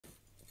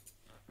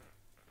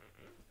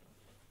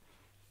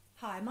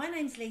Hi, my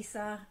name's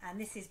Lisa and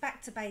this is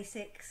Back to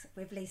Basics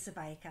with Lisa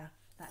Baker.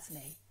 That's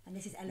me. And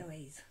this is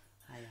Eloise.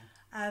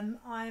 Hiya.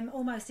 I'm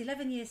almost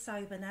 11 years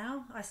sober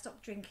now. I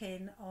stopped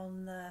drinking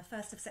on the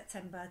 1st of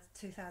September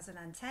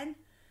 2010.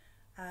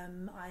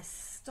 I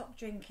stopped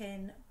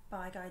drinking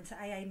by going to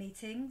AA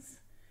meetings,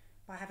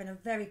 by having a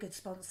very good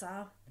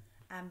sponsor,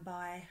 and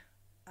by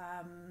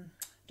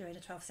doing a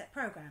 12-step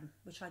program,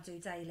 which I do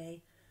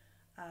daily.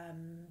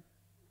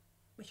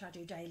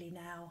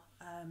 Now,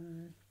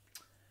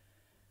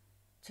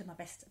 to my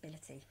best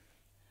ability.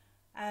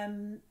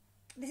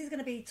 This is going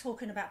to be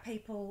talking about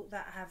people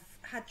that have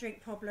had drink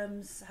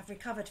problems, have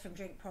recovered from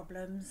drink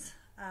problems,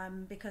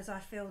 because I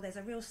feel there's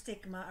a real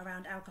stigma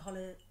around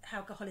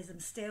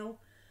alcoholism still.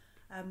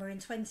 We're in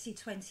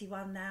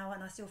 2021 now,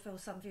 and I still feel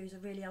some views are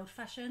really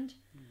old-fashioned.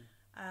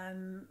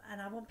 And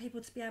I want people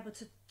to be able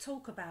to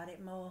talk about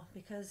it more,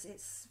 because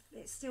it's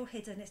still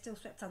hidden, it's still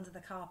swept under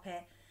the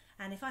carpet.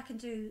 And if I can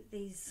do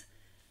these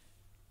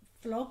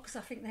vlogs, I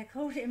think they're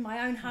called, in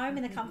my own home,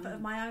 in the comfort of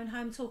my own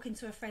home, talking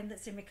to a friend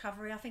that's in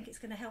recovery, I think it's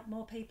going to help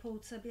more people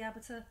to be able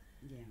to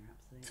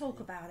talk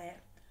about it.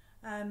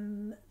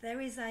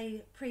 There is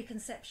a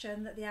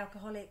preconception that the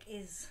alcoholic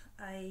is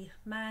a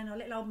man, or a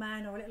little old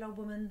man, or a little old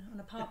woman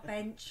on a park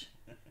bench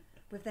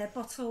with their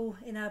bottle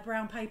in a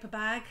brown paper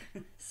bag,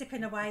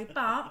 sipping away.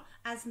 But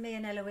as me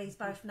and Eloise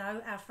both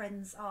know, our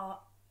friends are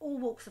all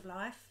walks of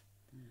life,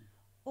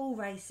 all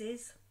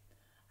races.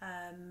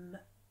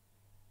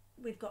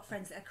 We've got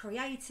friends that are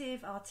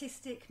creative,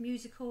 artistic,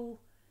 musical,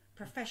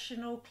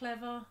 professional,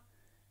 clever.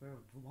 We're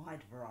a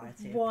wide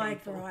variety.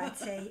 Wide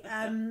variety.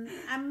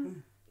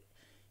 And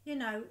you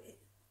know,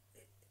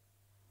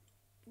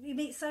 you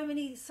meet so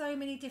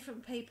many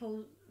different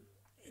people.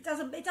 It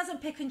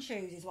doesn't pick and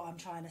choose, is what I'm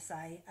trying to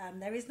say.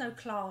 There is no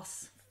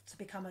class to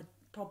become a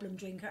problem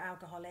drinker,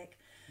 alcoholic.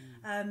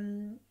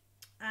 And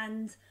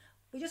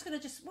we're just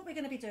what we're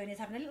going to be doing is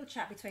having a little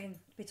chat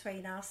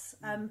between us.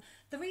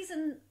 The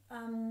reason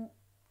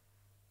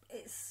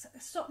it's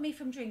stopped me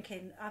from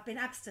drinking, I've been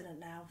abstinent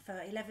now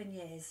for 11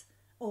 years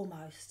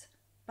almost,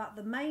 but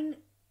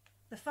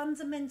the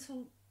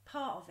fundamental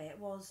part of it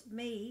was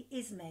me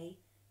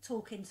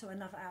talking to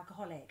another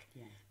alcoholic,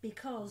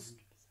 because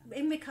 100%.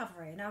 In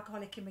recovery, an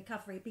alcoholic in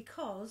recovery,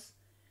 because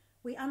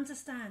we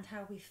understand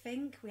how we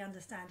think, we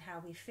understand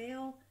how we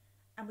feel,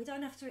 and we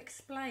don't have to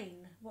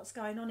explain what's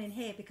going on in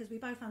here, because we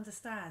both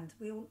understand.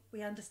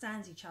 We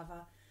understand each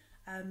other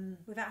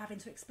without having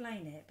to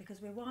explain it,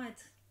 because we're wired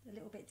a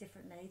little bit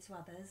differently to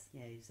others.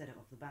 Yeah, you said it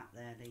off the bat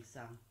there,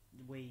 Lisa.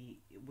 We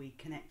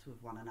connect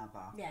with one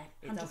another. Yeah,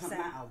 100%. It doesn't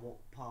matter what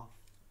path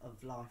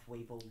of life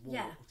we've all walked.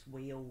 Yeah.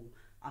 We all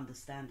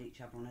understand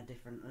each other on a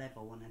different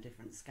level, on a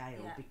different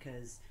scale,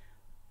 because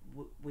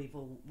we're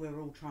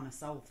all trying to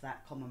solve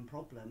that common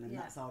problem, and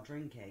that's our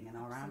drinking and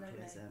our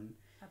alcoholism.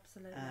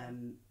 Absolutely.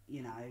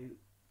 You know,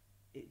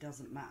 it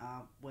doesn't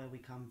matter where we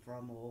come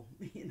from, or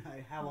you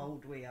know how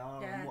old we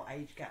are, and what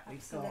age gap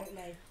we've got.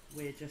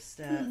 We're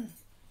just.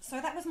 So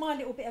that was my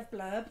little bit of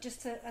blurb,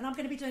 and I'm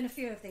going to be doing a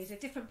few of these with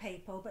different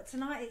people, but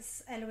tonight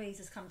it's Eloise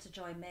has come to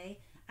join me,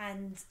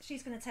 and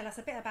she's going to tell us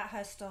a bit about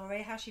her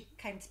story, how she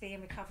came to be in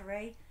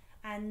recovery.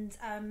 And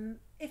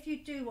if you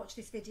do watch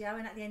this video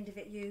and at the end of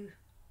it you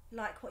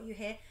like what you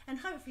hear, and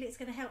hopefully it's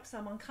going to help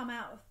someone come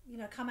out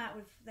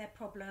with their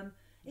problem,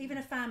 even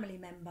a family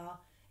member.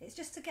 It's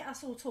just to get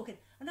us all talking.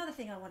 Another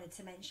thing I wanted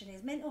to mention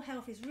is mental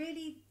health is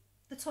really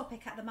the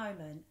topic at the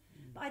moment,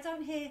 but I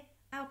don't hear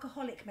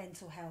alcoholic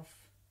mental health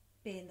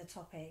being the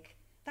topic.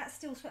 That's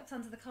still swept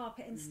under the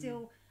carpet, and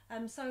still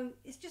so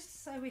it's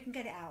just so we can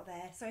get it out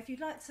there. So if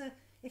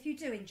you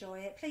do enjoy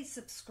it, please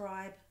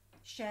subscribe,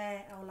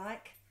 share, or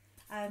like.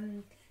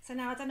 So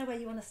now I don't know where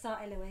you want to start,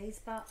 Eloise,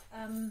 but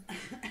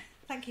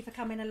thank you for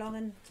coming along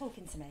and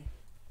talking to me.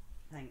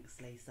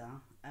 Thanks,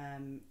 Lisa.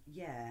 I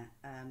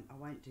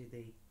won't do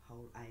the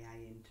whole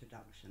AA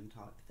introduction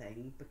type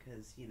thing,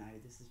 because you know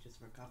this is just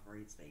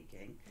recovery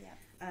speaking.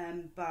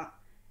 But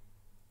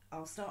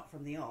I'll start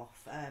from the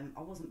off.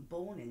 I wasn't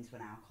born into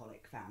an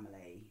alcoholic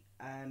family.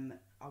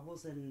 I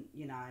wasn't,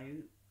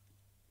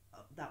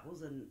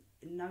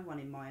 no one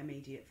in my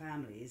immediate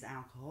family is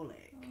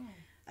alcoholic.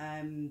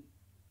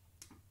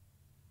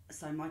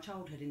 So my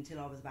childhood until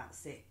I was about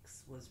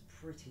 6 was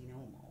pretty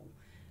normal.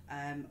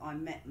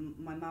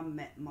 My mum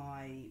met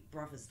my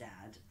brother's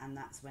dad, and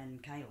that's when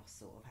chaos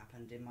sort of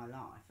happened in my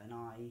life, and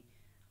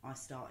I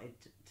started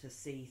to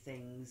see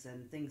things,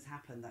 and things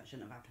happened that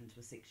shouldn't have happened to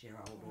a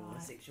 6-year-old, or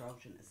a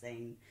 6-year-old shouldn't have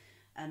seen.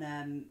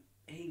 And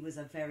he was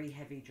a very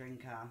heavy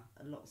drinker,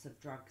 lots of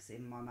drugs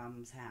in my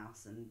mum's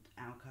house and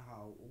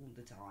alcohol all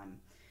the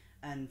time.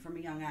 And from a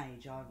young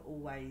age, I've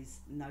always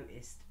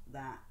noticed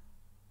that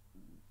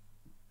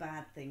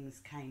bad things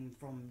came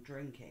from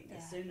drinking.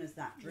 As soon as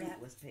that drink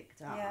was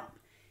picked up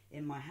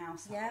in my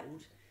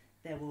household,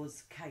 there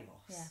was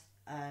chaos.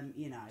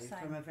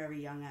 From a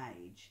very young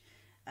age.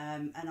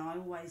 And I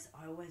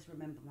always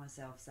remember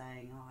myself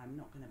saying, I'm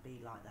not going to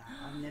be like that.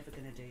 I'm never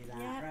going to do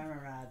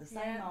that. The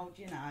same old,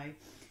 you know.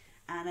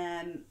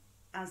 And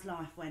as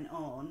life went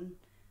on,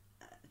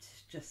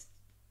 just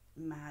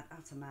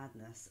utter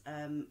madness.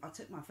 I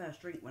took my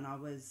first drink when I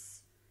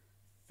was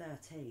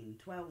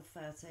 12,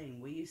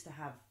 13. We used to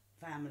have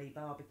family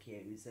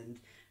barbecues and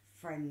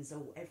friends,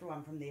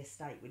 everyone from the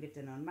estate. We lived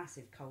in a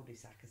massive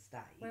cul-de-sac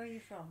estate. Where are you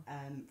from?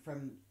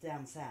 From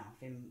down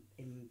south in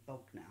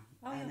Bognor.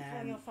 Oh,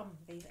 you're from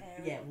these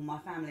areas? Yeah, well, my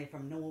family are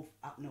from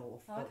up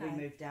north, Oh, but okay. we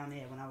moved down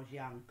here when I was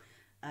young.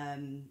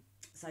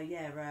 So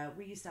yeah,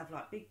 we used to have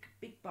like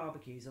big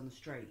barbecues on the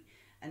street,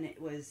 and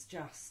it was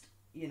just,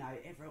 you know,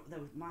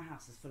 my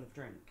house was full of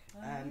drink.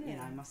 Oh, really? You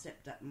know, my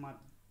stepdad,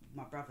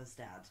 my brother's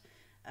dad,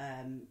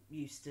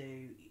 used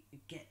to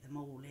get them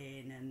all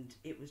in, and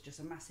it was just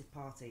a massive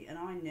party. And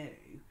I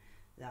knew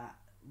that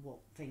what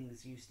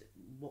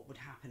would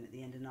happen at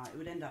the end of the night. It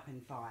would end up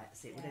in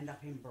fights. It would end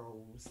up in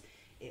brawls.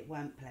 It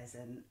weren't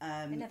pleasant.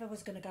 It never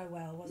was going to go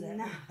well, was it?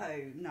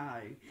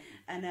 No.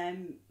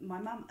 And my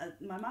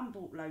mum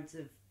bought loads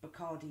of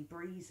Bacardi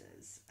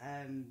breezers,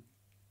 and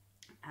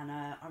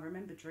I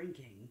remember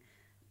drinking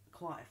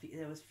quite a few.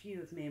 There was a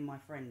few of me and my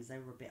friends. They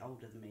were a bit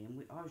older than me,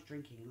 and I was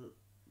drinking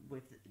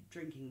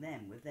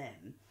them with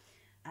them,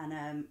 and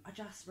I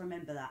just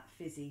remember that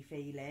fizzy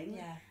feeling,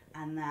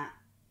 and that,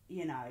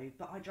 you know.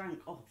 But I drank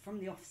from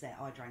the offset.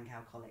 I drank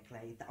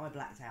alcoholically. I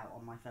blacked out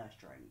on my first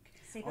drink.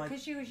 See,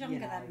 because you was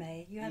younger than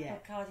me, you had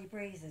Bacardi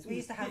breezers. We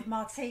used to have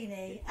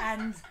martini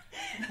and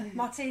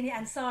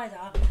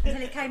cider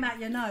until it came out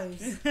your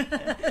nose.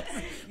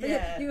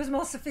 You was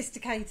more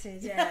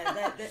sophisticated.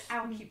 Yeah, the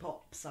Alky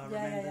Pops, I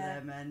remember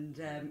them, and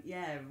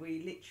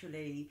we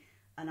literally,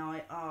 and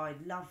I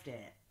loved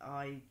it.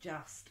 I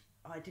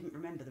didn't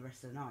remember the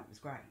rest of the night. It was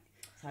great.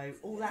 So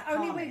all that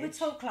only carnage, we would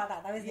talk like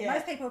that, though, isn't it?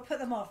 Most people would put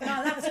them off.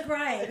 No, that was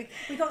great.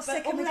 We got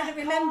sick and we didn't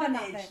remember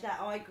nothing. That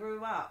I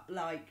grew up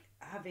like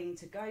having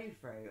to go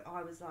through,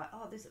 I was like,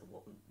 oh,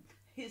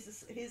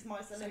 here's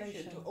my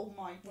solution to all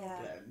my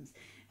problems.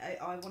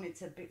 I wanted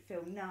to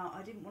feel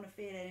I didn't want to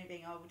feel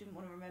anything. I didn't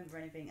want to remember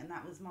anything, and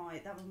that was my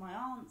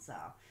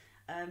answer.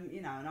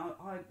 You know,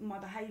 and my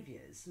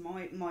behaviours,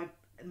 my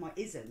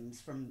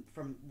isms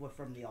were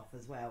from the off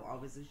as well. I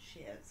was a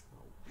shit at school.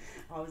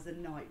 I was a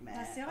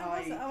nightmare.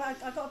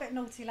 I got a bit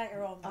naughty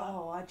later on. But...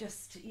 I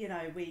just, you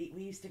know, we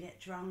used to get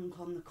drunk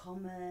on the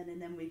common,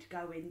 and then we'd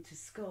go into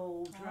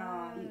school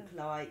drunk,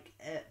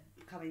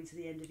 coming to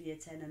the end of year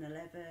 10 and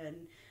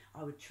 11.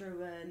 I would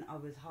truant, I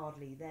was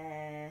hardly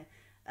there.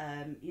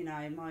 You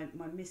know,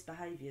 my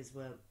misbehaviours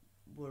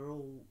were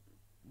all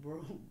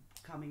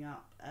coming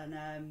up,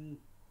 and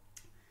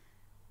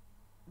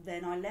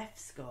then I left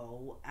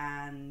school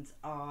and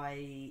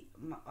I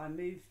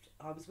moved.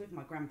 I was with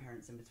my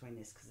grandparents in between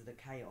this because of the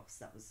chaos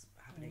that was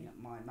happening at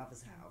my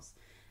mother's house.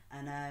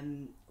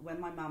 And when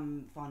my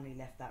mum finally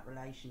left that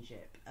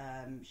relationship,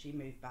 she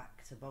moved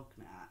back to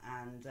Bognor,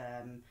 and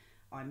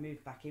I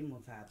moved back in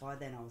with her. By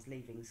then I was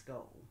leaving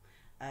school.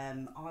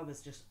 I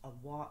was just I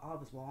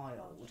was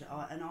wild,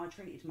 and I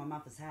treated my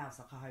mother's house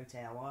like a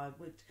hotel.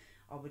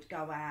 I would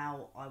go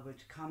out, I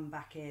would come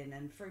back in,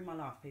 and through my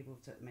life people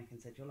took the mick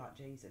and said, you're like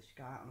Jesus, you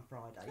go out on a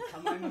Friday, you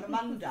come home on a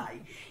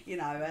Monday, you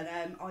know,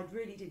 and I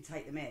really did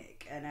take the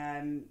mick,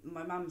 and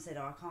my mum said,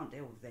 I can't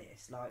deal with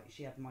this, like,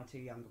 she had my two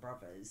younger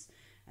brothers,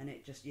 and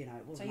it just, you know,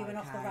 it wasn't so you went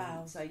off the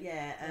rails. So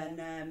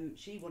and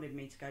she wanted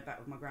me to go back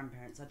with my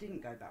grandparents. I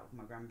didn't go back with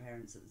my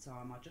grandparents at the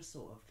time. I just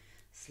sort of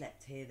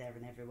slept here, there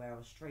and everywhere. I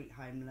was street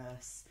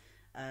homeless,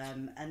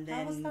 and then...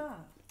 How was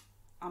that?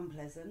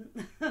 Unpleasant,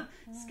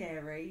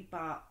 scary,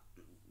 but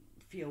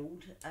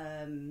fueled.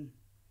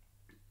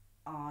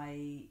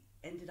 I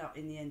ended up,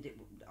 in the end,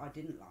 I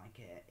didn't like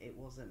it. It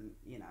wasn't,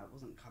 you know, it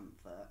wasn't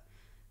comfort.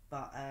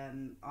 But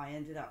I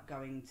ended up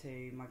going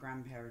to my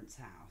grandparents'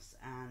 house,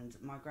 and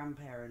my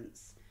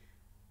grandparents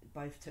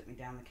both took me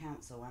down the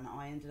council, and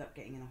I ended up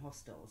getting in a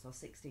hostel. So I was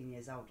 16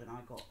 years old, and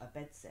I got a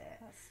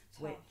bedsit,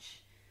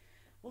 which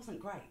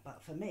wasn't great,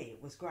 but for me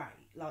it was great.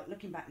 Like,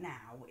 looking back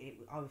now,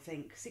 I would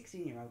think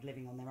 16-year-old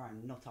living on their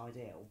own, not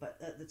ideal. But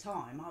at the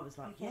time, I was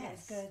like,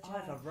 yes, good,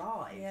 I've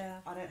arrived. Yeah.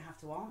 I don't have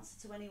to answer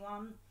to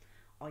anyone.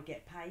 I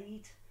get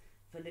paid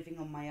for living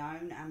on my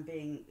own and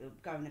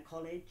going to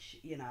college,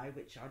 you know,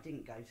 which I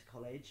didn't go to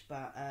college,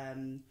 but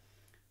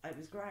it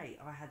was great.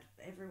 I had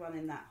everyone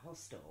in that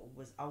hostel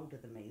was older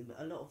than me, but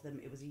a lot of them,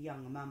 it was a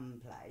young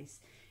mum place.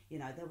 You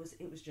know,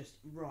 it was just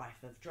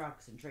rife of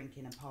drugs and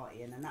drinking and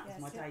partying, and that was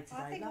my day-to-day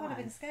life. I think I would have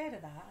been scared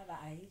of that at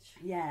that age.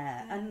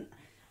 Yeah, and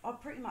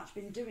I've pretty much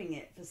been doing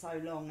it for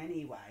so long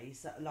anyway,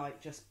 so like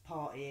just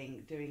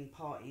partying, doing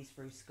parties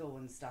through school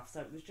and stuff.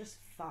 So it was just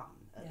fun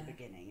at the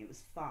beginning. It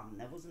was fun.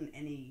 There wasn't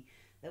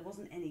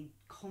any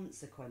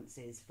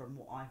consequences from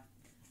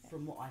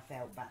what I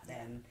felt back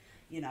then.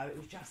 You know, it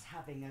was just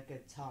having a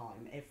good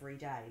time. Every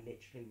day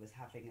literally was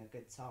having a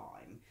good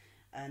time.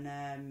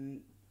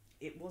 And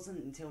it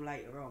wasn't until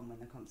later on when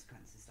the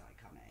consequences started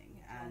coming.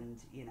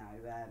 And, you know,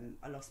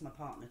 I lost my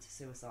partner to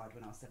suicide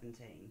when I was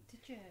 17.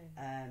 Did you?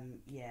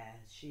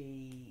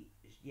 She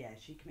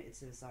committed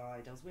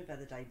suicide. I was with her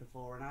the day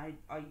before, and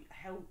I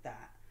held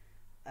that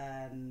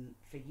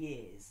for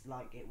years,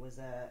 like it was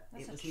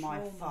That's it was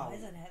trauma, my fault,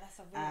 isn't it? That's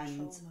a real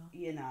and trauma.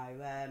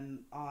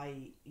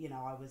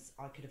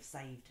 I could have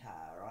saved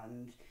her,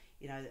 and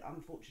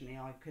unfortunately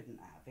I couldn't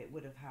have. It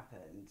would have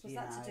happened. Was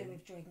that to do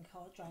with drink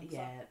or drugs?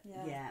 Yeah,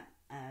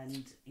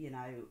 and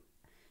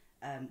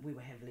we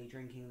were heavily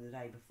drinking the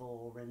day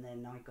before, and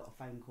then I got a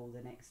phone call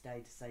the next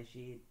day to say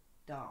she had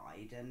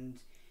died, and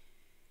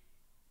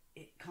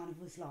it kind of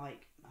was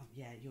like, oh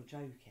yeah, you're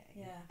joking.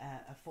 Yeah.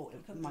 I thought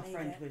my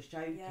friend was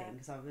joking,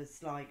 because I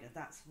was like,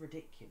 that's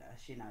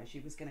ridiculous. She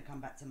was going to come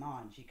back to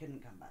mine. She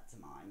couldn't come back to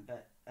mine,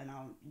 and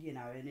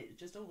it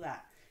just all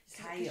that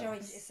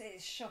chaos.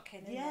 It's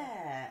shocking, isn't it?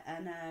 Yeah,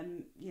 and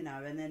and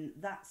then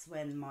that's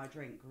when my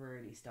drink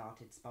really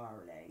started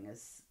spiralling.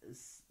 As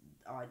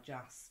I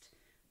just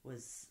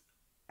was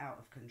out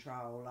of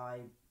control.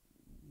 I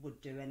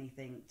would do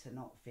anything to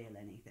not feel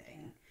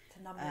anything. Yeah,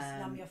 to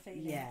numb your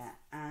feelings. Yeah,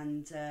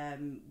 and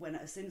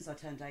as soon as I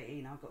turned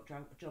 18, I got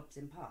jobs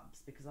in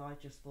pubs, because I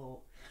just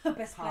thought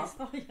best place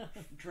for you.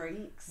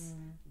 Drinks,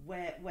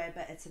 where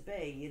better to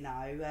be, You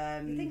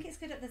think it's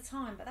good at the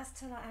time, but that's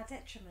to like our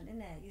detriment,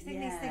 isn't it? You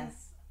think these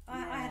things. I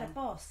had a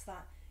boss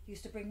that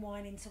used to bring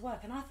wine into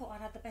work, and I thought I'd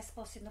had the best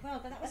boss in the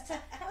world, but that was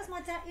my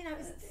dad. It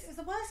was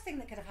the worst thing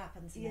that could have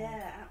happened to me.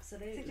 Yeah,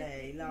 absolutely.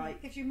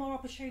 It gives you more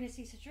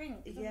opportunity to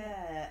drink.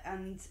 Yeah,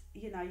 and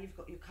you've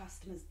got your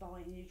customers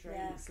buying you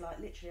drinks. Like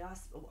literally,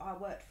 I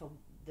worked for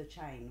the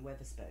chain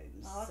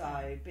Weatherspoons. Oh, okay.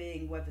 So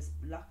being not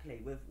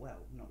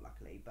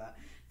luckily, but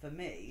for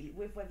me,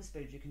 with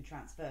Weatherspoons, you can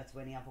transfer to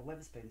any other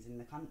Weatherspoons in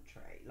the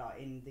country, like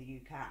in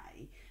the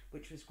UK,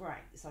 which was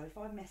great. So if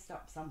I messed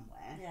up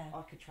somewhere,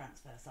 I could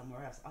transfer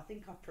somewhere else. I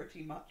think I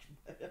pretty much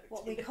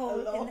what we call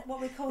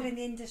in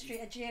the industry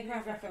a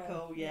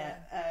geographical.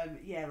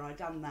 I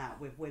done that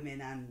with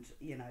women and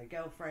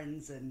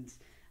girlfriends and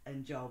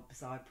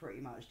jobs. I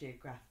pretty much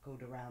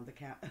geographicaled around the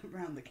county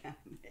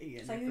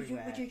and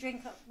everywhere. Would you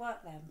drink at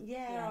work then?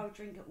 Yeah, I would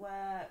drink at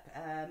work.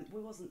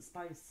 We wasn't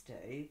supposed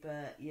to,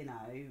 but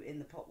in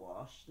the pot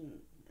wash,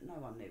 no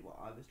one knew what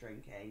I was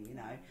drinking.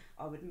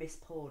 I would miss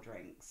pour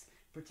drinks,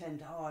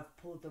 pretend I've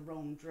poured the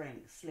wrong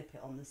drink, slip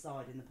it on the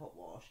side in the pot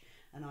wash,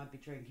 and I'd be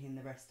drinking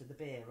the rest of the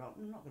beer.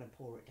 I'm not going to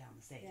pour it down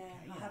the sink.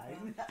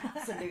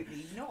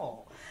 Absolutely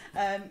not.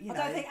 I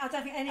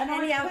don't think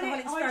any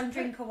alcoholic's thrown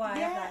drink away.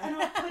 Yeah, and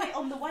I'd put it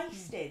on the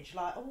wastage,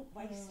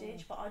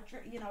 wastage. But I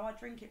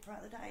drink it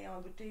throughout the day. I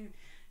would do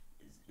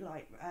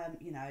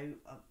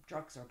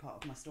drugs are a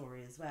part of my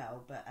story as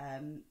well. But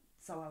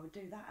so I would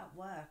do that at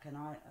work, and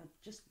I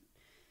just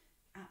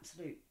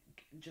absolute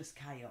just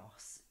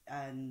chaos.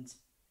 And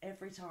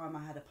every time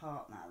I had a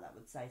partner that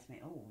would say to me,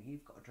 oh,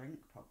 you've got a drink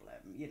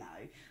problem,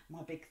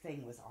 my big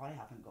thing was, I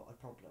haven't got a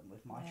problem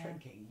with my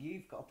drinking,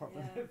 you've got a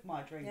problem with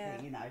my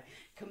drinking,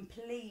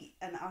 complete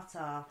and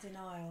utter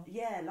denial.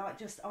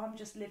 I'm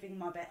just living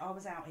my best. I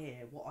was out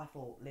here, what I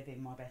thought,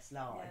 living my best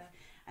life,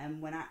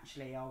 and when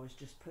actually I was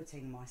just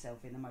putting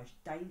myself in the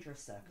most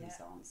dangerous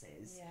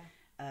circumstances.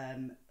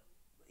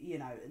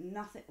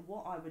 Nothing,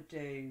 what I would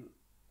do.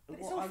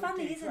 It's all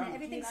funny, isn't it?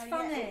 Everything's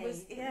funny. It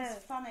was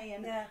funny,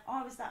 and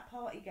I was that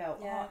party girl.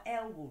 Oh,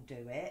 Elle will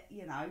do it.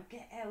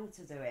 Get Elle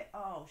to do it.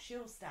 Oh,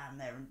 she'll stand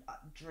there and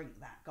drink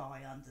that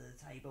guy under the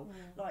table.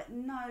 Like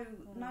no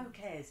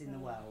cares in the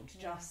world.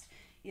 Just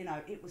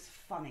it was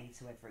funny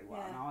to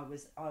everyone. I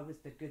was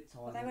the good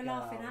time. Well, they were girl.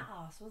 laughing at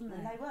us, wasn't they?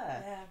 And they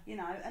were.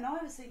 And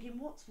I was thinking,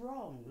 what's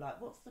wrong? Like,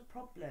 what's the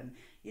problem?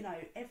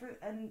 I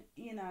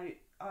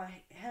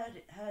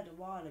heard a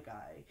while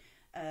ago.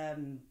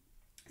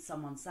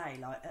 Someone say,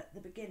 like, at the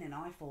beginning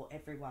I thought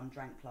everyone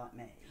drank like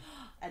me,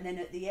 and then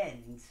at the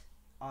end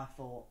I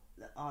thought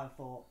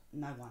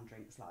no one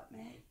drinks like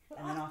me.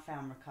 And then I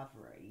found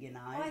recovery,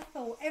 I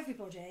thought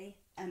everybody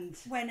and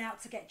went out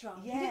to get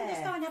drunk. You didn't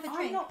just go and have a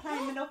drink. I'm not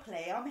playing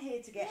Monopoly. I'm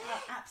here to get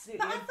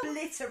absolutely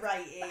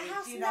obliterated. But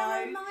how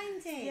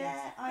narrow-minded.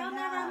 Yeah, I know.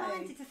 How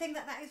narrow-minded to think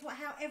that is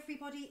how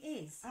everybody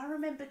is. I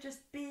remember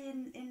just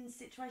being in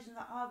situations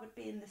that I would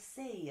be in the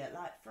sea at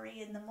like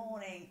 3 a.m,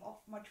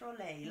 off my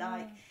trolley,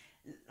 like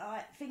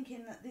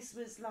thinking that this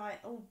was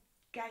like all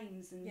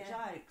games and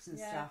jokes and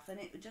stuff, and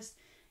it would just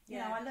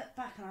I look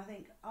back and I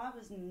think I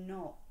was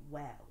not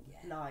well.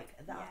 Like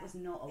that was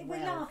not a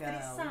well girl.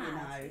 It's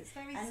sad. It's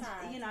very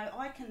sad.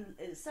 I can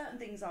certain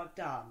things I've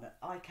done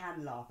I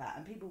can laugh at,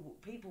 and people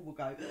will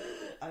go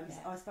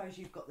I suppose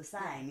you've got the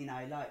same,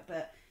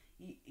 but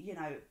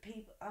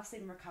people, us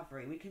in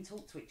recovery, we can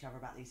talk to each other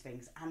about these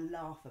things and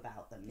laugh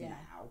about them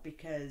now,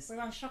 because we're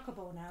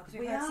unshockable now because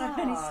we've heard so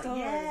many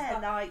stories.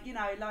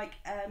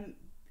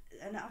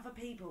 And other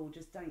people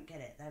just don't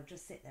get it. They'll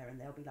just sit there and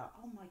they'll be like,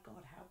 oh my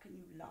God, how can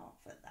you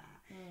laugh at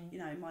that?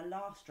 My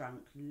last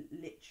drunk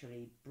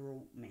literally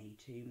brought me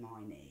to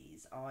my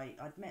knees.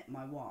 I'd met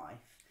my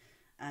wife,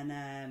 and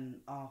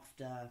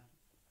after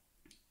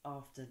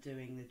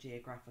doing the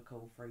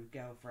geographical through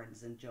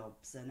girlfriends and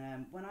jobs,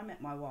 and when I met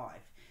my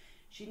wife,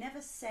 she never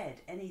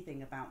said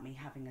anything about me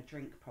having a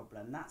drink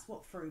problem. That's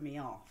what threw me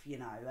off,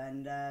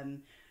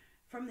 and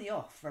from the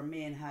off, from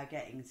me and her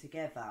getting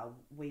together,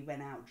 we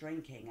went out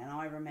drinking, and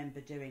I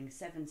remember doing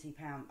 £70.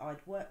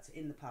 I'd worked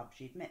in the pub.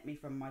 She'd met me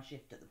from my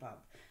shift at the pub.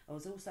 I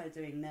was also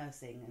doing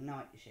nursing and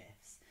night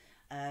shifts.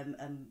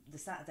 And the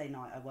Saturday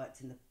night I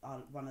worked in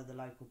one of the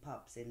local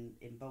pubs in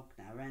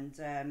Bognor,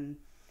 and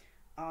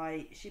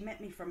she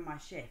met me from my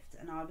shift,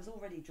 and I was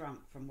already drunk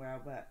from where I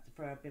worked,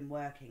 for I'd been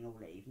working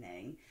all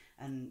evening,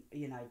 and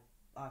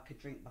I could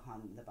drink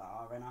behind the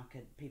bar, and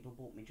people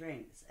bought me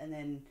drinks, and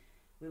then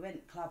we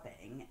went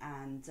clubbing,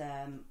 and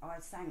I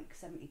sank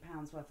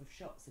 £70 worth of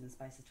shots in the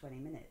space of 20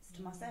 minutes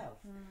to myself.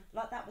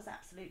 Like, that was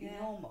absolutely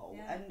normal.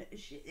 And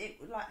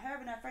her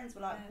and her friends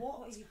were like,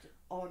 what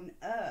on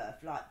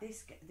earth? Like,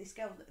 this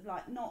girl,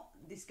 like, not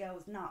this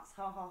girl's nuts,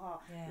 ha ha ha.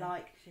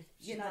 Like,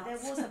 she's nuts. There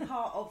was a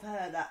part of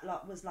her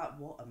that was like,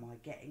 what am I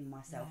getting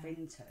myself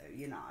into?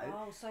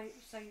 Oh,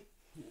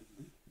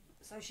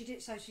 so she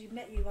did. So she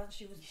met you once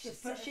she was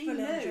she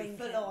knew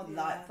full on,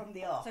 like, from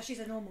the off. So she's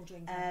a normal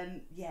drinker.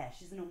 Yeah,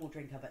 she's a normal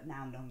drinker, but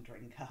now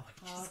non-drinker,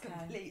 which is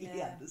completely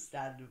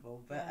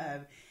understandable.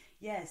 But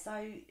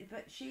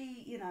but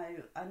she,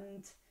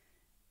 and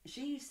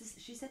she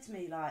said to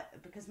me,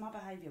 like, because my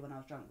behaviour when I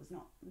was drunk was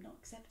not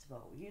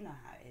acceptable. You know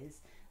how it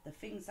is. The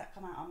things that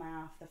come out of our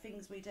mouth, the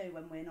things we do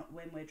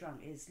when we're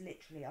drunk is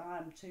literally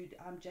I'm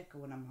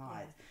Jekyll and I'm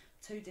Hyde,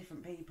 two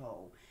different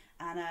people,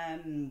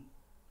 and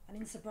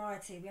in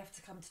sobriety, we have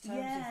to come to terms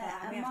with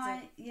that.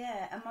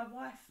 And my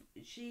wife,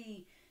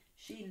 she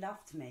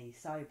loved me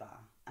sober,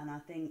 and I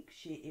think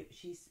she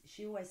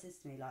always says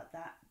to me, like,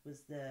 that was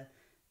the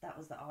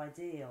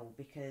ideal,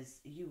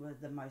 because you were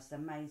the most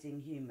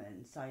amazing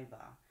human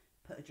sober.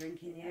 Put a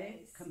drink in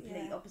you,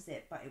 complete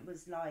opposite. But it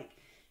was like,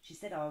 she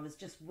said, I was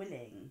just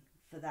willing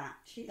for that.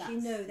 She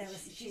knew there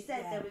was. She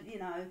said there was,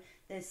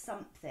 there's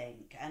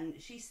something, and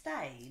she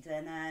stayed,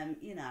 and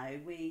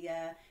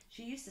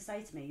she used to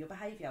say to me, your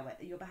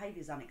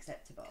behaviour's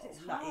unacceptable.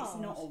 It's like, hard. It's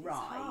not all right.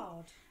 It's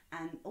hard.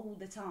 And all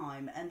the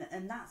time,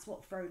 and that's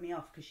what threw me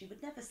off, because she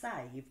would never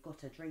say you've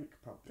got a drink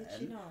problem. Did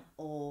she not?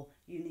 Or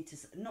you need to,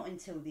 not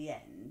until the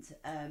end.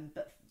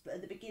 But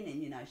at the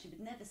beginning, she would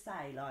never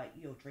say, like,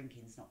 your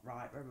drinking's not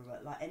right, blah, blah,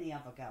 blah, like any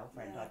other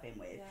girlfriend I've been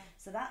with.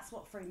 So that's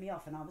what threw me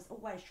off, and I was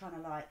always trying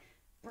to, like,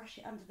 brush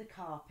it under the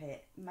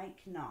carpet,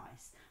 make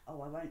nice.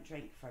 Oh, I won't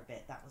drink for a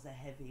bit. That was a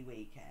heavy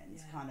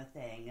weekend, kind of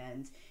thing.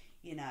 And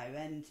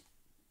and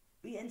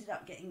we ended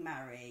up getting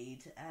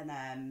married,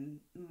 and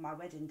my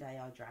wedding day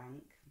I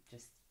drank,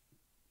 just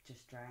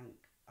drank.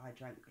 I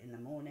drank in the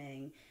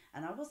morning,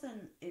 and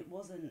it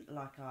wasn't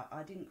like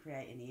I didn't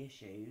create any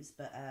issues,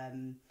 but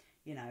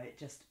it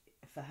just,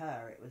 for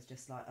her, it was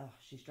just like, oh,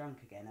 she's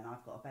drunk again, and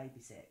I've got to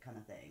babysit, kind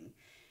of thing,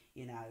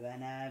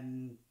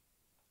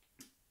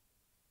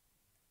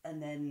 and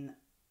then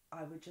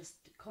I would just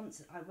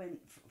I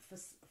went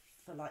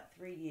for like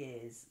 3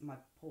 years. My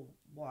poor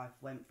wife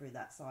went through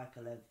that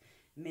cycle of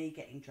me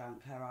getting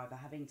drunk, her either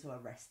having to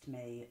arrest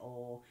me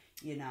or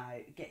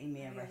getting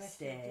me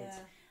arrested,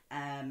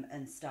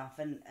 and stuff,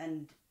 and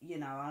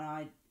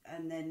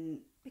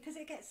then because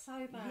it gets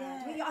so bad.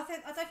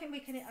 I don't think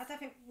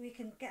we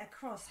can get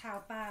across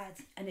how bad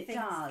and it things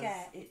does.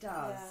 get. It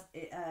does.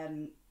 It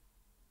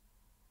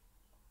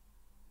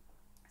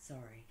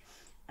sorry.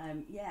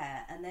 And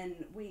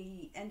then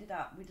we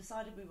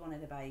decided we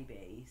wanted a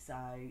baby, so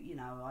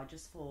I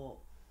just thought,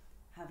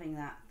 having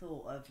that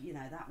thought of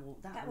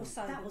that will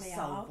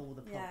solve all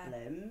the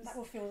problems. That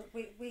will feel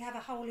we have a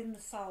hole in the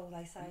soul,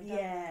 they say.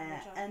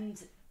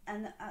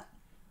 And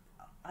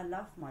I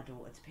love my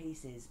daughter to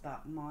pieces,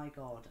 but my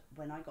God,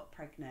 when I got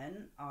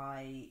pregnant,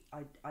 I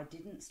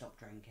didn't stop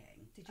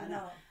drinking. Did you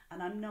not?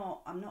 And I'm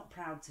not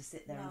proud to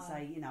sit there and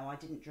say I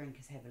didn't drink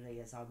as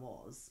heavily as I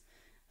was.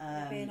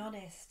 You're being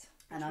honest.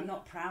 And I'm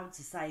not proud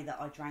to say that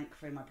I drank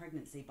through my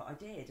pregnancy, but I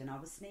did, and I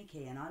was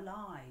sneaky and I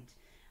lied.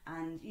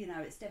 And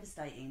it's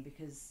devastating,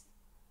 because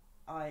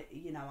my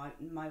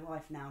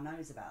wife now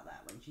knows about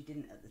that when she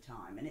didn't at the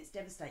time, and it's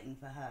devastating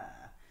for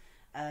her.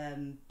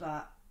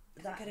 But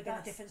that could have been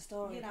a different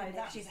story.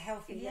 She's a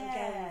healthy little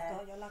girl you've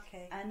got. You're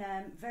lucky.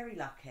 And very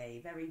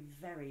lucky, very,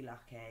 very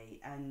lucky.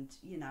 And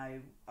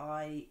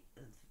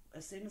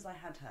as soon as I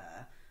had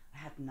her, I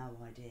had no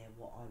idea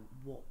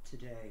what to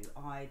do.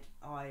 I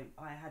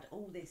had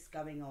all this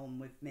going on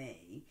with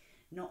me,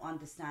 not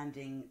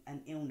understanding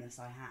an illness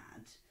I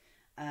had,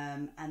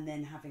 and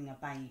then having a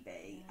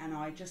baby, and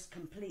I just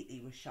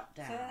completely was shut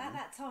down. So at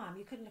that time,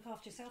 you couldn't look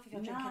after yourself if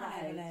you're drinking that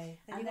heavily.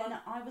 Then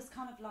I was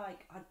kind of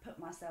like, I'd put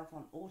myself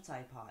on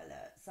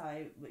autopilot.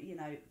 So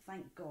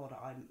thank God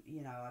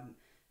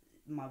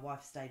my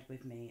wife stayed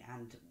with me,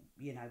 and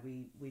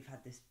we've had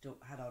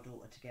our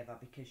daughter together,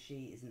 because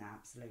she is an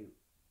absolute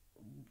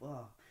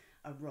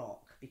a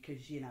rock,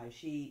 because she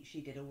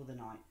did all the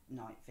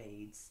night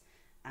feeds,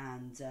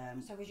 and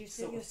so was you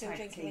still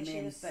drinking when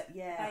she was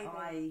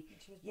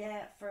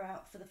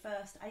for the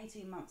first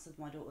 18 months of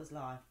my daughter's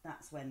life,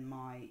 that's when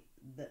my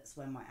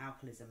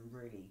alcoholism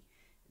really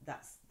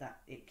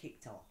it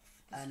kicked off.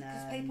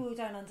 Because people who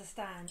don't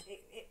understand,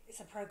 it's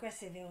a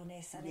progressive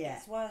illness, and it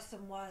gets worse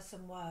and worse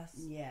and worse.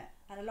 Yeah.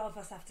 And a lot of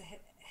us have to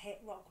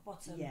hit rock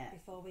bottom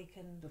before we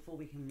can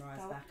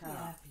rise back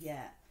up.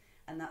 Yeah.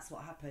 And that's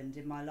what happened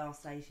in my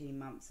last 18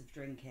 months of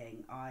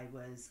drinking. I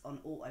was on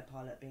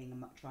autopilot,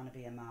 trying to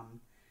be a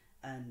mum,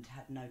 and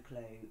had no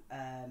clue.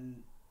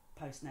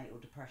 Postnatal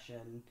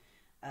depression,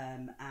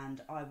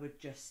 and I would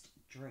just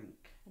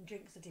drink. And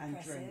drinks are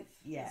depressive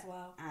as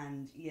well.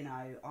 And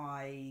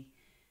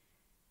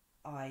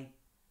I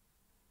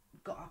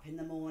got up in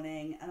the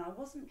morning, and I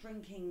wasn't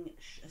drinking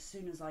as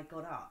soon as I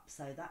got up,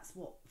 so that's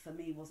what for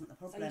me wasn't the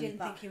problem. So you didn't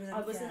think you were I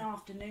was an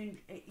afternoon,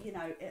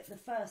 at the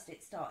first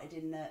it started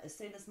as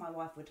soon as my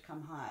wife would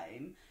come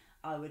home,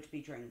 I would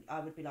be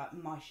like,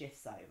 my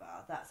shift's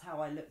over. That's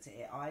how I looked at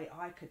it.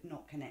 I could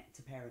not connect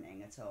to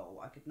parenting at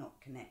all. I could not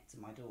connect to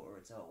my daughter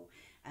at all,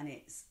 and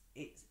it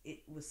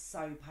was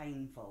so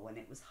painful, and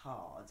it was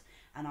hard,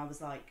 and I was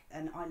like,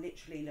 and I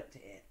literally looked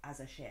at it as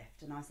a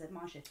shift, and I said,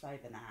 my shift's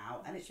over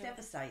now, and it's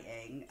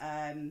devastating,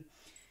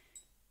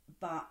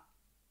 but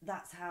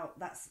that's how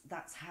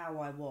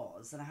I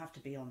was, and I have to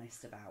be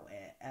honest about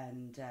it,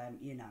 and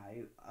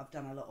I've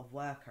done a lot of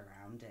work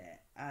around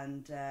it,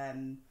 and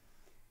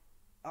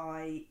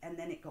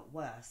then it got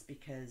worse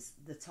because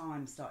the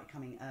time started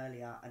coming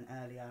earlier and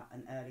earlier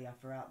and earlier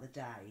throughout the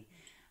day,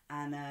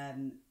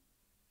 and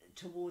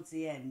towards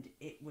the end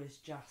it was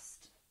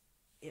just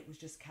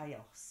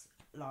chaos.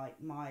 Like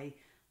my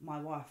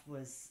wife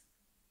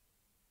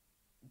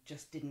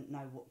just didn't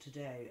know what to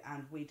do,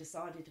 and we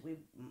decided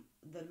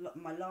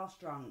my last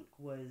drunk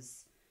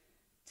was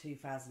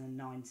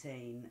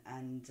 2019,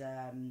 and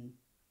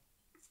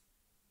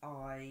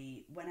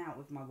I went out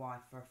with my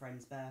wife for a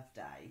friend's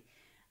birthday,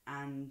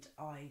 and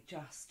I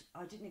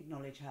didn't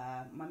acknowledge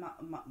her. My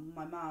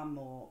mum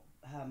or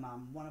her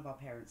mum, one of our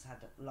parents had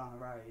Lana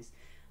Rose,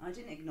 and I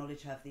didn't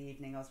acknowledge her for the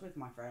evening. I was with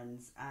my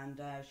friends, and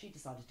she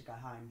decided to go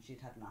home. She'd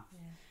had enough.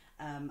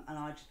 And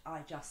I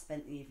just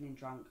spent the evening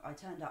drunk. I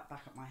turned up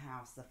back at my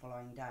house the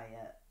following day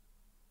at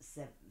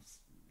 6,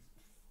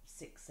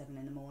 7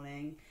 in the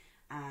morning,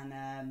 and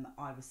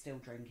I was still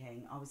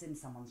drinking. I was in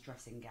someone's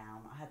dressing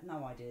gown. I had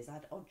no ideas. I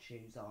had odd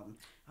shoes on.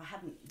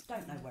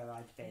 Don't know where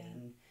I'd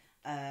been.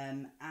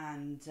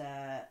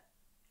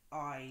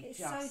 It's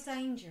so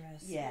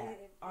dangerous. Yeah,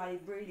 I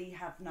really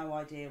have no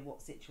idea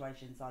what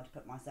situations I'd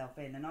put myself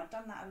in, and I'd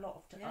done that a lot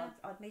of times.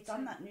 I'd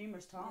done that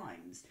numerous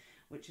times,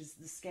 which is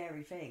the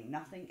scary thing.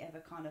 Nothing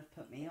ever kind of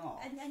put me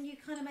off. And you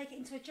kind of make it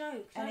into a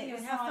joke, and don't you?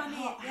 And how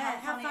funny!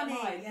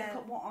 Look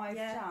at what I've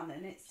done,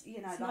 and it's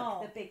it's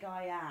like the big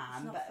I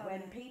am. But funny.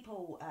 When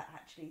people are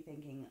actually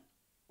thinking,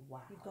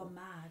 "Wow, you've gone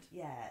mad,"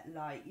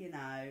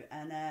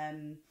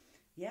 and.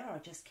 I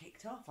just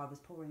kicked off. I was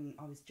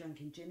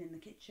drinking gin in the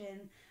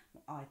kitchen.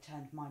 I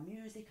turned my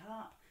music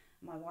up.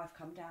 My wife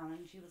come down,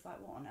 and she was like,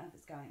 "What on earth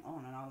is going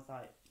on?" And I was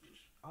like,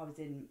 I was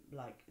in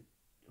like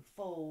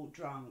full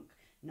drunk,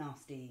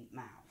 nasty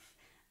mouth.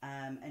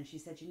 And she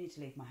said, "You need to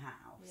leave my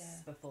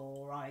house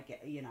before I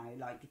get,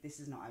 this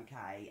is not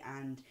okay."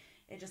 And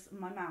it just,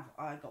 my mouth,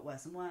 I got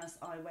worse and worse.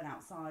 I went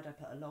outside, I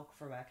put a log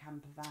through her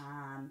camper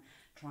van,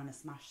 trying to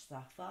smash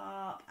stuff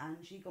up,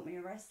 and she got me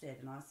arrested.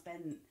 And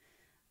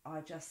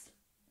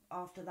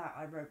after that,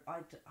 I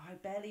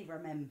barely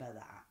remember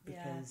that,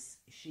 because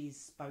she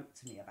spoke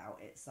to me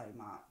about it so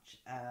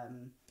much.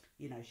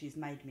 She's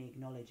made me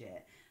acknowledge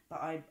it.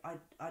 But I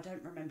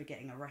don't remember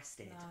getting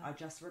arrested. No. I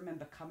just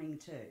remember coming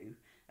to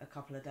a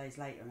couple of days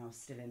later, and I was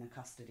still in a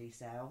custody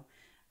cell.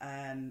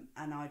 And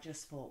I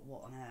just thought,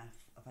 what on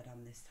earth have I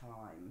done this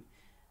time?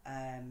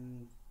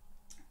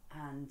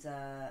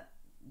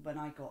 When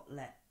I got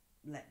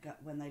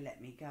when they let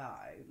me go,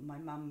 my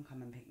mum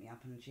come and picked me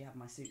up, and she had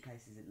my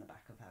suitcases in the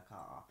back of her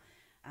car,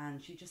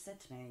 and she just said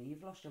to me,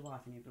 "You've lost your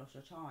wife and you've lost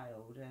your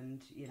child,"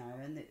 and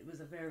and it was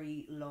a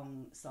very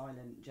long,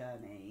 silent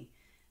journey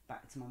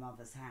back to my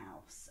mother's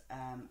house.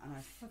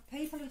 For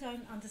people who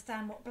don't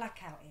understand what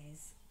blackout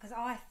is, because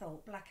I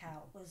thought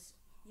blackout was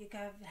you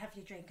go have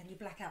your drink and you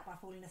black out by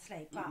falling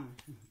asleep,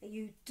 but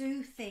you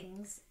do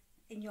things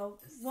in your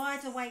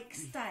wide awake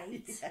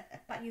state,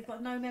 but you've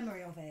got no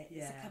memory of it.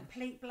 It's a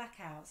complete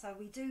blackout. So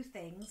we do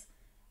things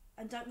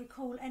and don't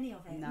recall any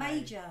of it. No.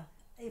 Major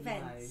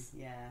events.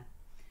 No, yeah.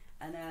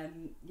 And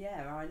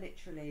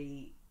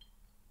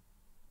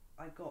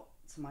I got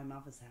to my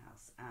mother's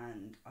house,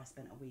 and I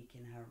spent a week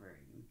in her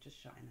room, just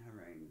shut in her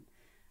room,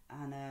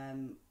 and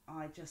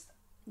I just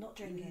not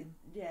drinking.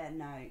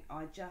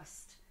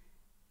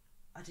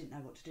 I didn't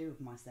know what to do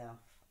with myself.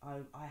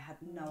 I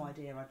had no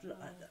idea.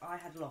 I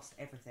had lost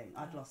everything.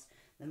 I'd lost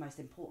the most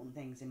important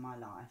things in my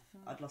life.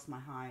 I'd lost my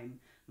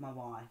home, my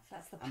wife,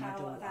 that's the and my power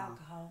daughter. of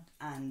alcohol.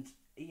 And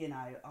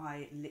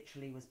I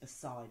literally was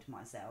beside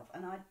myself.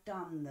 And I'd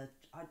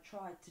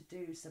tried to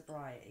do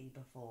sobriety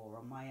before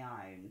on my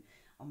own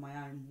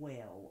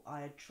will.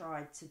 I had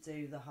tried to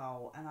do the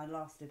whole, and I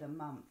lasted a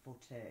month or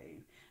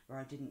two where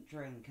I didn't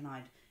drink, and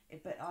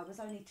but I was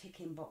only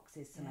ticking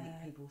boxes to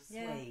make people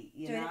sweet,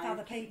 you doing know, it for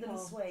other keep people,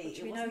 them sweet. which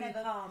It we was know never,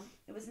 you can't.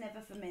 it was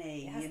never for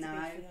me, It has you to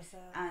know. be for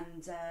yourself.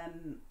 And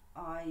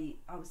I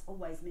was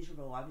always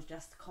miserable. I was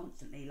just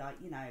constantly like,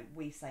 you know,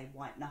 we say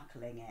white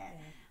knuckling it.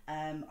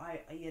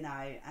 You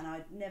know, and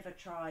I'd never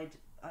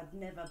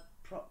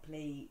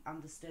properly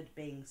understood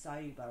being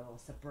sober or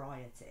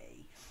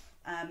sobriety.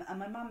 And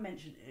my mum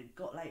mentioned, it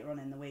got later on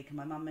in the week, and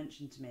my mum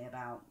mentioned to me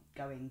about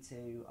going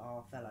to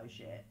our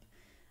fellowship,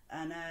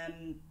 and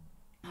I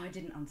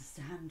didn't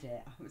understand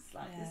it. I was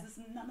like,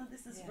 none of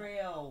this is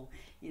real,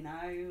 you know,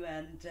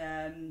 and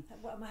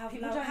how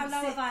low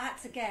have I had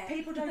to get?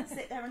 People don't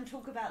sit there and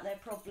talk about their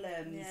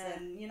problems,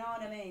 and you know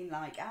what I mean.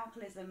 Like,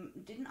 alcoholism,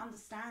 didn't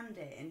understand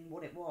it in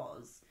what it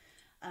was,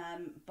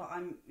 but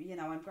I'm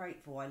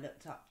grateful. I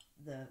looked up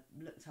the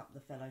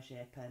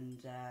fellowship,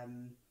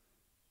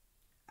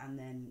 and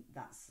then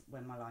that's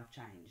when my life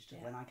changed.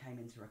 When I came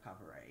into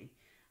recovery,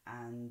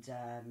 and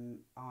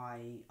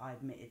I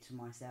admitted to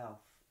myself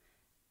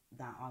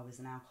that I was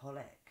an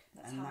alcoholic.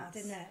 That's hard,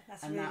 isn't it?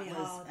 That's really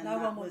hard. No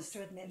one wants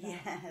to admit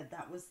that. Yeah,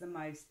 that was the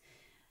most.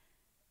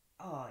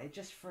 Oh, it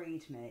just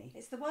freed me.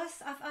 It's the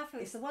worst. I feel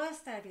it's the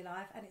worst day of your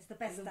life, and it's the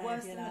best day of your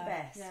life. The worst and the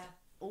best. Yeah.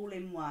 All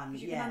in one.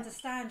 Because you can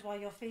understand why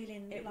you're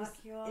feeling you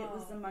are. It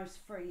was the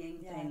most freeing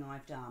thing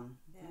I've done.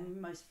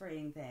 The most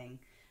freeing thing.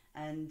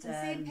 And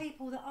seeing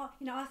people that are,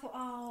 you know, I thought,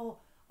 all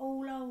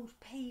old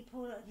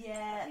people.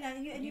 Yeah. You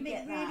know, and you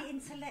meet really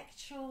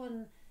intellectual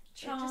and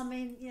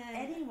charming.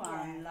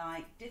 Anyone,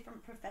 like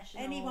different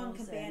professionals. Anyone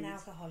can be an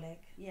alcoholic.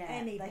 Yeah.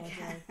 Anybody.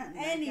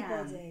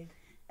 Anybody.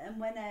 And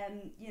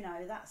when, you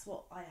know, that's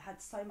what I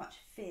had so much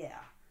fear.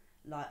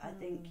 Like, I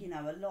think, you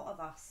know, a lot of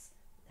us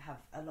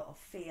have a lot of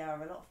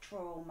fear, a lot of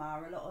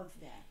trauma, a lot of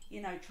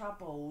you know,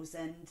 troubles,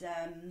 and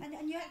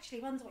you actually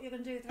wonder what you're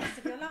going to do with the rest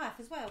of your life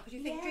as well, because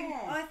you think drink.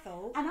 I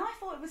thought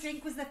it was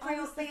drink was the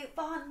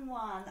fun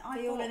one.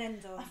 The all and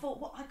end all. I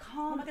thought, what I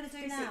can't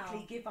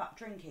physically give up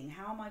drinking.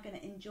 How am I going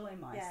to enjoy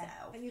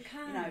myself? And you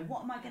can. You know,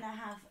 what am I going to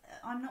have?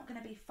 I'm not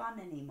going to be fun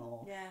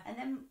anymore. Yeah. And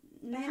then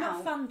now, you're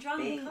not fun drunk.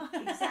 Being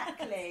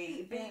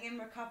in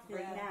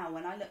recovery now,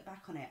 when I look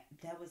back on it,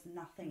 there was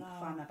nothing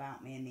fun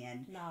about me in the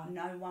end.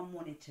 No one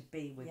wanted to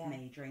be with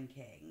me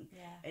drinking.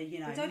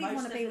 You know, we don't even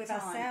want to be with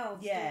ourselves.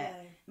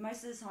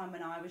 Most of the time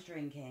when I was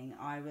drinking,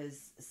 I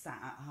was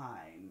sat at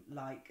home,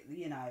 like,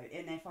 you know,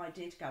 and if I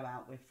did go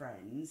out with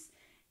friends,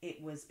 it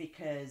was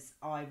because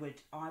I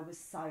was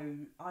so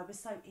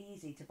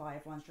easy to buy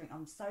everyone's drink.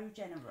 I'm so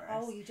generous.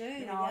 Oh, you do.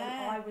 You know,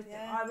 I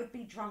would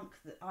be drunk.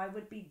 I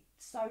would be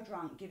so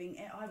drunk, giving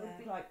it. I would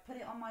be like, put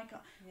it on my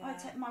card.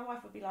 My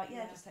wife would be like,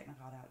 just take my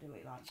card out, do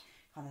it, like,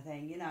 kind of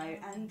thing, you know.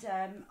 And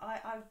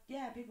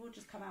people would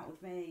just come out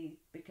with me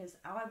because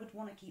I would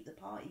want to keep the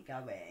party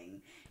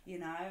going, you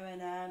know.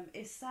 And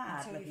it's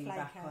sad looking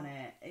back on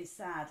it. It's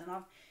sad, and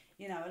I've.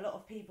 You know, a lot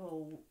of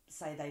people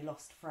say they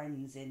lost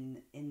friends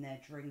in their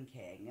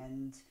drinking,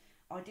 and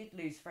I did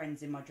lose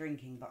friends in my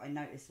drinking, but I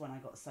noticed when I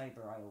got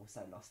sober I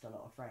also lost a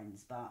lot of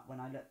friends, but when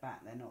I look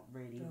back they're not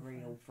really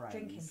real friends.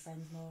 Drinking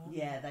friends more, aren't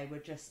they? They were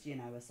just, you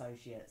know,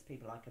 associates,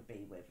 people I could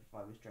be with if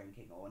I was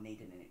drinking or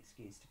needing an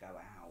excuse to go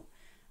out.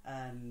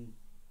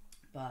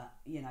 But,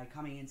 you know,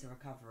 coming into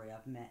recovery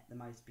I've met the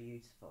most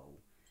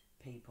beautiful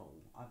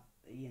people.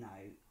 You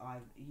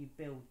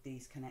build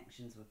these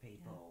connections with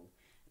people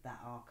that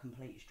are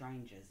complete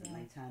strangers, and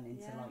they turn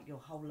into like your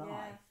whole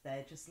life.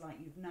 They're just like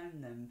you've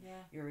known them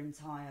your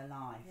entire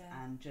life,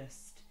 and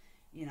just,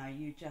 you know,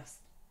 you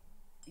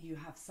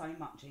have so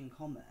much in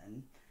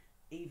common,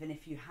 even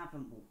if you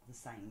haven't walked the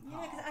same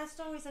path. Because our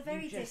stories are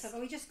very different,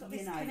 but we just got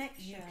this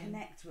connection. You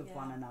connect with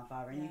one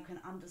another, and you can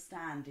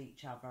understand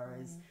each other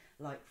as,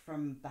 like,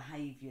 from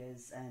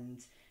behaviours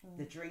and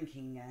the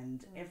drinking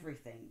and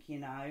everything, you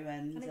know.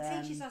 And it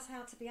teaches us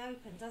how to be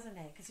open, doesn't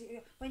it? Because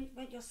when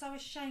you're so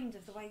ashamed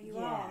of the way you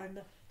are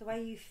and the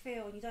way you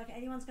feel, and you don't think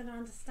anyone's going to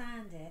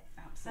understand it.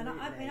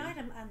 Absolutely. And I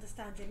didn't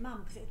understand in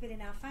Mum because it had been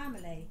in our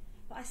family,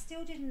 but I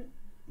still didn't.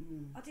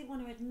 I didn't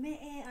want to admit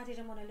it. I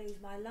didn't want to lose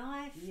my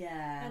life.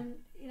 Yeah. And,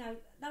 you know,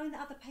 knowing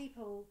that other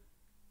people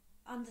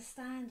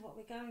understand what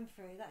we're going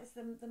through, that is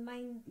the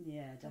main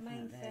the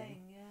main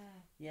thing.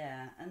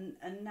 Yeah. And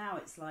now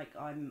it's like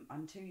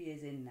I'm 2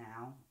 years in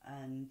now,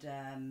 and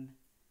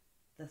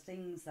the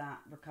things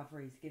that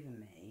recovery's given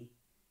me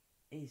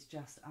is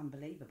just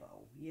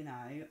unbelievable. You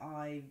know,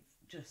 I've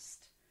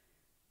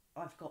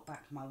got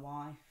back my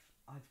wife,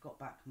 I've got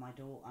back my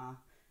daughter,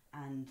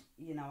 and,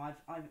 you know,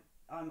 I've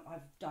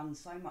done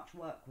so much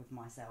work with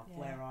myself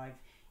where I've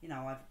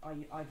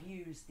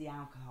used the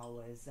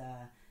alcohol as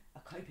a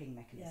coping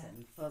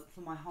mechanism for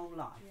my whole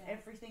life.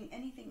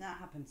 Anything that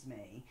happened to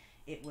me,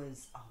 it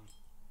was,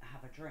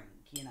 have a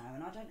drink, you know,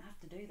 and I don't have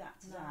to do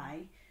that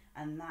today.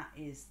 And that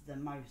is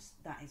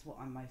what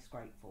I'm most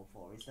grateful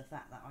for, is the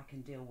fact that I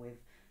can deal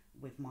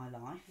with my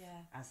life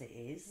as it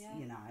is,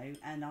 you know,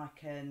 and I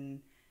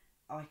can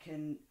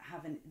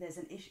have there's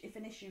an issue. If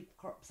an issue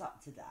crops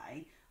up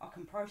today, I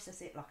can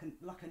process it like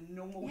a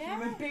normal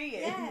human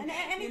being. Yeah, and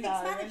everything's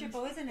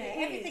manageable, isn't it?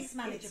 Everything's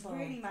manageable. It's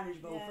really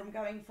manageable, from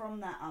going from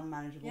that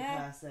unmanageable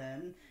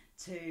person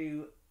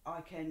to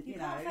I can, you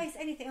can't face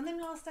anything. On them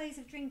last days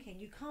of drinking,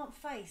 you can't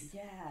face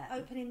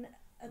opening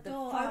a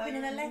door, phone,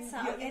 opening a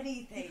letter,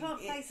 anything. You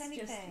can't face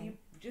anything.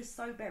 You're just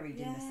so buried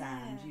in the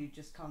sand, you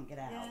just can't get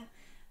out.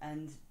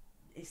 And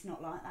it's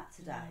not like that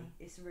today. No.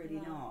 It's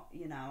really not.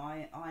 You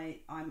know,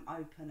 I'm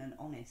open and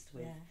honest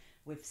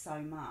with so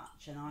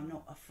much, and I'm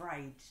not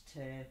afraid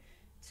to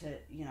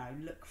you know,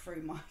 look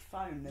through my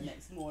phone the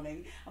next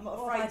morning. I'm not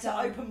afraid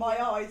to open my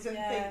eyes and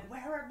think,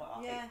 where am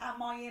I?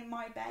 Am I in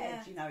my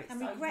bed? You know, it's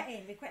and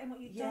regretting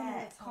what you've done all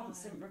the time.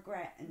 Constant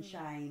regret and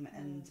shame,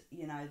 and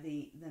you know,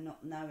 the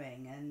not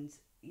knowing. And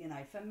you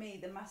know, for me,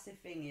 the massive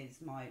thing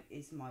is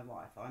my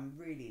wife. I'm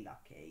really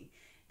lucky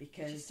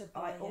because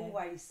I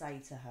always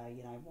say to her,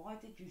 you know, why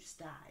did you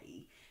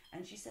stay?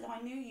 And she said,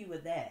 I knew you were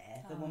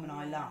there, the woman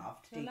I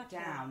loved, deep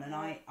down,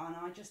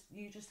 and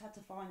you just had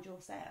to find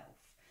yourself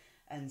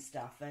and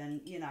stuff, and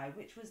you know,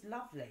 which was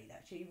lovely.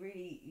 That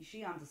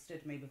she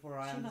understood me before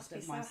I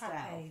understood myself.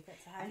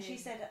 And she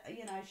said,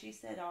 you know,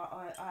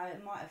 I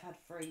might have had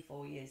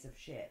 3-4 years of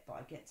shit, but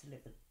I get to live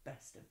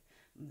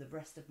the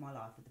rest of my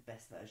life with the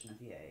best version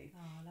of you.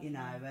 You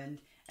know,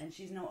 and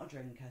she's not a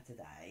drinker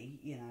today.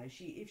 You know, if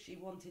she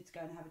wanted to go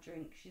and have a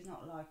drink, she's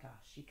not like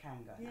us. She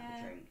can go and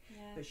have a drink,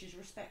 but she's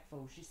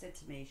respectful. She said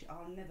to me,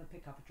 I'll never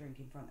pick up a drink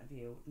in front of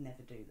you.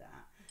 Never do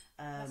that.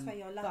 That's where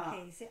you're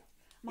lucky.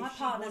 My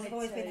partners have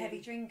always been heavy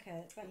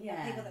drinkers, but you know,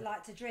 people that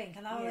like to drink,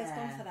 and I've always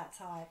gone for that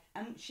type.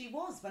 And she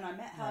was, when I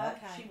met her,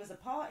 she was a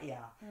partier.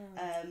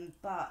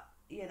 But,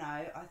 you know,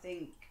 I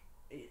think,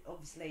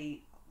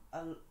 obviously,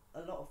 a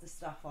lot of the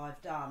stuff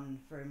I've done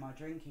through my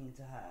drinking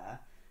to her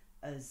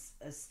has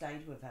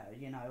stayed with her.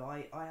 You know,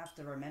 I have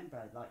to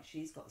remember, like,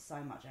 she's got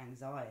so much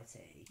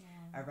anxiety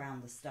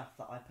around the stuff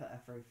that I put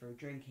her through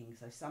drinking.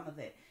 So some of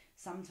it,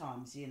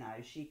 sometimes, you know,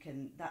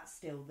 that's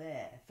still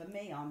there. For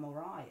me, I'm all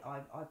right.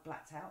 I've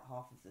blacked out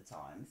half of the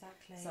time.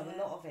 Exactly. So a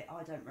lot of it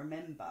I don't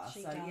remember.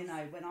 You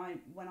know,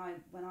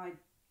 when I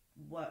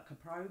work a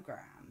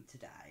program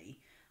today,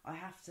 I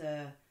have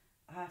to,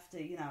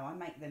 you know, I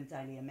make them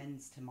daily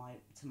amends to my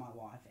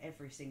wife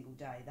every single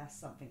day. That's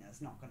something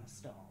that's not going to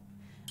stop.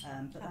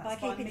 But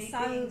that's by me being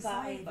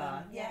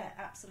sober. Yeah,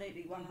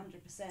 absolutely,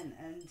 100%.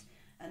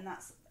 And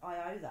that's,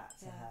 I owe that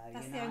to her.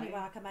 That's the only way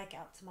I can make it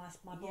up to my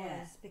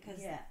boys,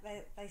 because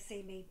they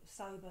see me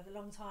sober a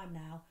long time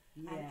now,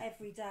 and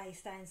every day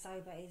staying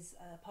sober is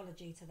an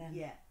apology to them.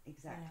 Yeah,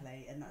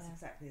 exactly, and that's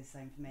exactly the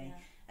same for me.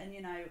 And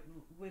you know,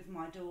 with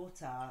my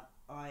daughter,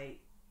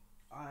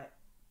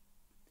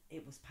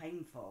 it was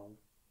painful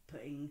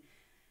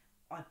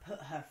I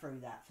put her through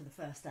that for the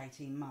first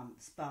 18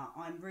 months, but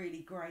I'm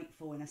really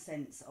grateful in a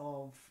sense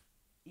of,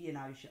 you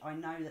know, I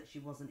know that she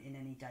wasn't in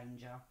any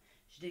danger.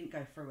 She didn't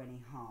go through any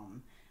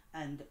harm,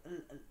 and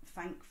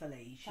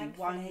thankfully she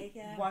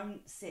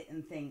won't sit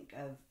and think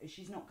of.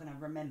 She's not going to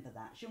remember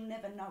that. She'll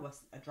never know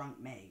a drunk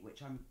me,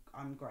 which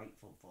I'm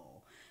grateful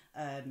for.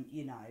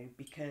 You know,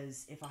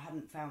 because if I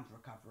hadn't found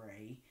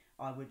recovery,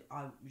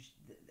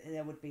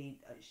 there would be.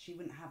 She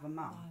wouldn't have a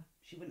mum. No.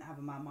 She wouldn't have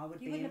a mum.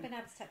 You wouldn't have been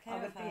able to take care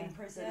of her. I would be in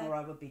prison, or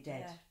I would be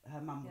dead.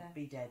 Her mum would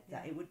be dead.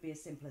 That it would be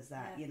as simple as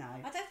that. You know.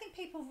 I don't think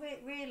people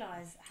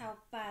realise how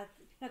bad.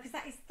 No, because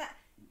that.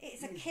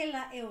 It's a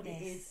killer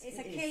illness. It's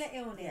a killer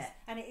illness,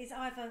 and it is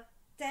either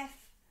death,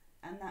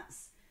 and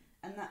that's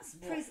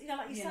what, you know,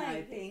 like you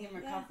say, being in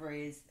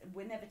recovery is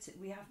we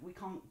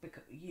can't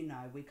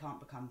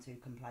become too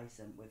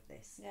complacent with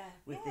this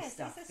this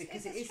stuff,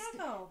 because it is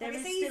there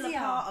is still a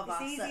part of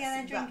us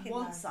that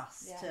wants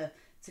us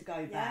to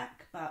go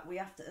back, but we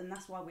have to, and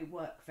that's why we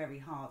work very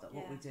hard at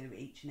what we do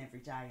each and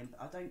every day. And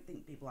I don't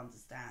think people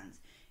understand.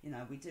 You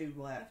know, we do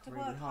work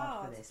really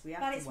hard for this.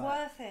 But it's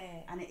worth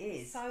it, and it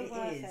is so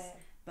worth it.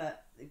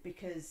 But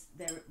because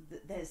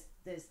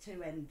there's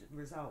two end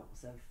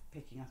results of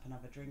picking up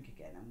another drink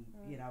again, and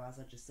you know, as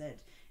I just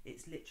said,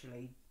 it's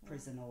literally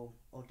prison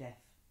or death.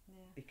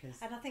 Because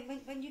and I think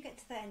when you get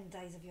to the end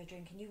days of your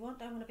drinking, you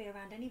don't want to be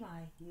around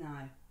anyway.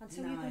 No,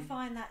 until you can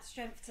find that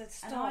strength to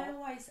stop. And I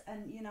always,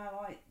 you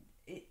know,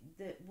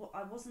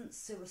 I wasn't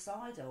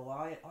suicidal.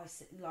 I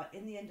like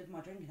in the end of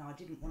my drinking, I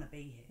didn't want to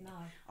be here. No,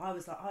 I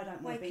was like, I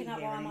don't want to be here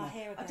anymore.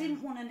 I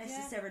didn't want to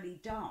necessarily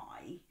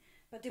die.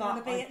 But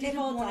I didn't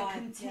want to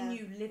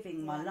continue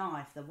living my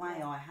life the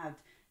way I had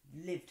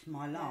lived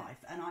my life,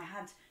 and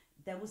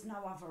there was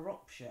no other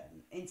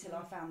option until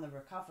I found the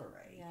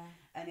recovery,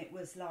 and it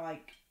was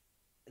like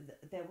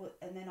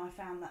and then I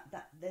found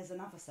that there's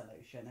another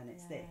solution, and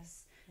it's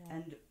this,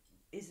 and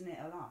isn't it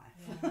a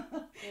life?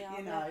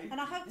 You know, and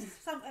I hope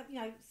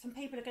some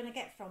people are going to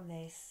get from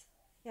this.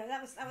 You know,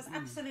 that was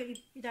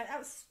absolutely, you know, that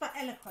was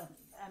eloquent,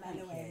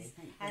 Eloise.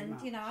 And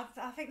you know,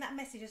 I think that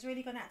message has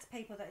really gone out to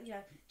people that, you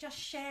know, just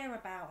share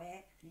about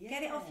it,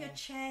 get it off your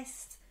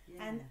chest,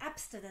 and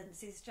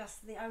abstinence is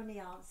just the only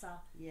answer.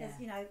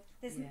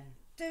 There's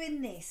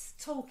doing this,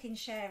 talking,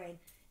 sharing.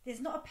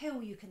 There's not a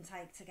pill you can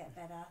take to get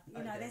better.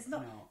 You know, there's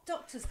not.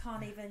 Doctors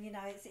can't even. You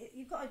know,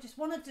 you've got to just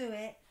want to do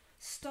it.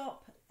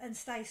 stop and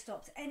stay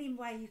stopped any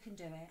way you can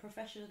do it.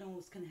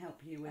 Professionals can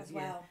help you with As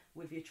well.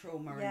 with your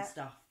trauma Yeah. and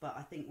stuff, but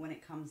I think when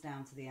it comes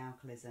down to the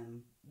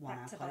alcoholism, one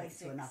Back to alcoholic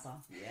to basics. another.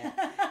 Yeah,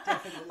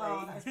 definitely.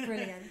 Oh, that's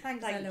brilliant.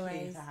 Thanks, Thank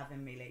Eloise. you for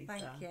having me, Lisa.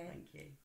 Thank you. Thank you.